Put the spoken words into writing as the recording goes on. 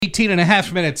18 and a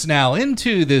half minutes now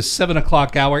into this 7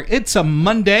 o'clock hour. It's a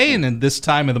Monday, and at this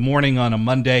time of the morning on a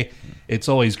Monday, it's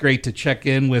always great to check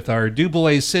in with our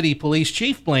DuBois City Police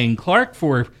Chief Blaine Clark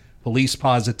for Police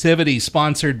Positivity,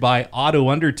 sponsored by Auto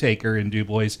Undertaker in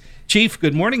DuBois. Chief,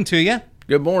 good morning to you.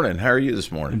 Good morning. How are you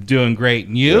this morning? I'm doing great.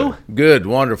 And you? Good.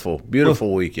 Wonderful.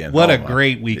 Beautiful weekend. What a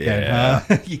great weekend,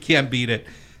 huh? You can't beat it.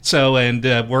 So, and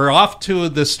we're off to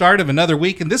the start of another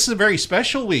week, and this is a very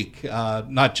special week,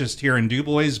 not just here in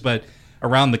DuBois, but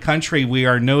around the country. We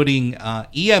are noting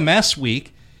EMS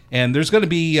Week, and there's going to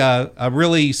be a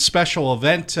really special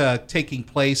event taking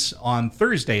place on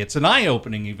Thursday. It's an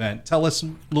eye-opening event. Tell us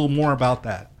a little more about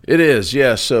that. It is,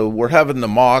 yes. So we're having the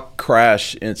mock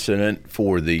crash incident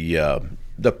for the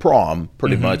prom,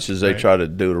 pretty much, as they try to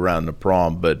do it around the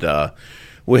prom, but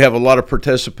we have a lot of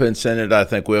participants in it. I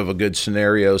think we have a good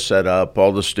scenario set up.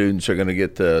 All the students are going to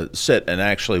get to sit and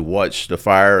actually watch the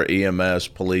fire, EMS,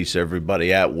 police,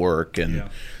 everybody at work.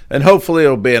 And hopefully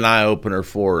it'll be an eye-opener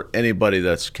for anybody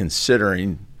that's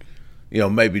considering,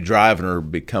 maybe driving or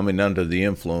becoming under the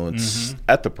influence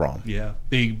at the prom. Yeah,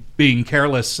 being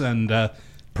careless. And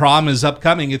prom is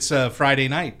upcoming. It's Friday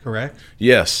night, correct?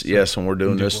 Yes, and we're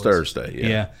doing this Thursday.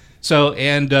 Yeah. So,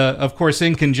 and of course,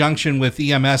 in conjunction with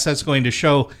EMS, that's going to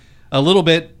show a little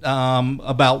bit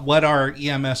about what our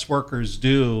EMS workers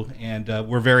do, and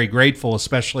we're very grateful,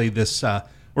 especially this.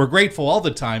 We're grateful all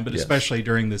the time, but especially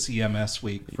during this EMS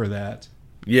week for that.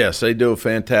 Yes, they do a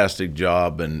fantastic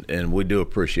job, and we do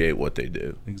appreciate what they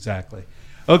do. Exactly.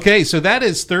 Okay, so that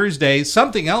is Thursday.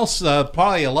 Something else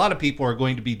probably a lot of people are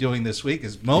going to be doing this week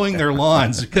is mowing their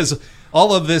lawns, because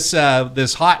all of this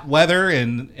this hot weather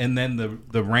and then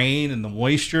the rain and the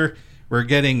moisture, we're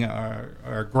getting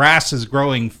our grass is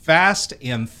growing fast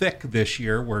and thick this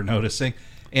year, we're noticing.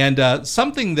 And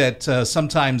something that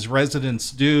sometimes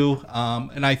residents do,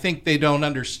 and I think they don't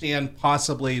understand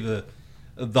possibly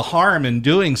the harm in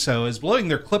doing so, is blowing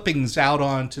their clippings out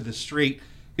onto the street.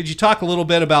 Could you talk a little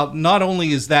bit about, not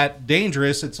only is that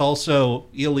dangerous, it's also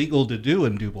illegal to do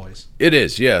in DuBois? It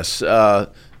is, yes. A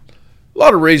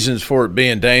lot of reasons for it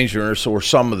being dangerous, or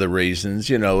some of the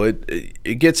reasons.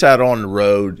 It gets out on the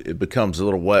road, it becomes a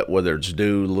little wet, whether it's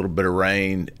dew, a little bit of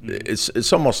rain.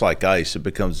 It's almost like ice. It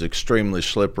becomes extremely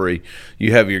slippery.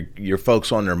 You have your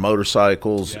folks on their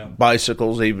motorcycles,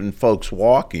 bicycles, even folks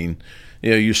walking.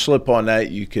 You slip on that,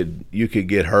 you could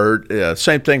get hurt.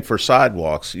 Same thing for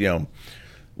sidewalks.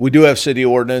 We do have city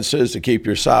ordinances to keep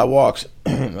your sidewalks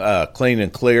clean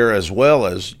and clear, as well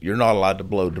as you're not allowed to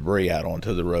blow debris out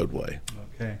onto the roadway.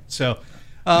 Okay, so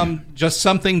just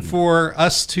something for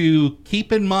us to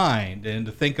keep in mind and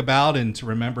to think about, and to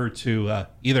remember to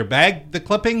either bag the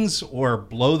clippings or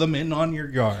blow them in on your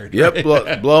yard. Yep,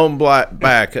 blow them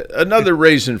back. Another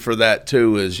reason for that,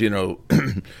 too, is,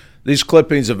 these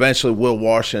clippings eventually will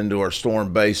wash into our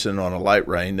storm basin on a light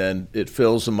rain. Then it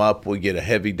fills them up. We get a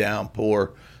heavy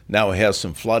downpour. Now we have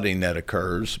some flooding that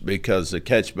occurs because the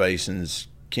catch basins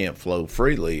can't flow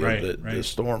freely of the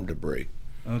storm debris.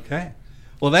 Okay.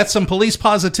 Well, that's some police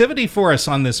positivity for us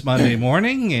on this Monday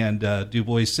morning. And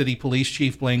DuBois City Police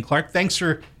Chief Blaine Clark, thanks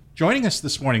for joining us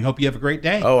this morning. Hope you have a great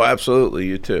day. Oh, absolutely.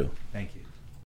 You too. Thank you.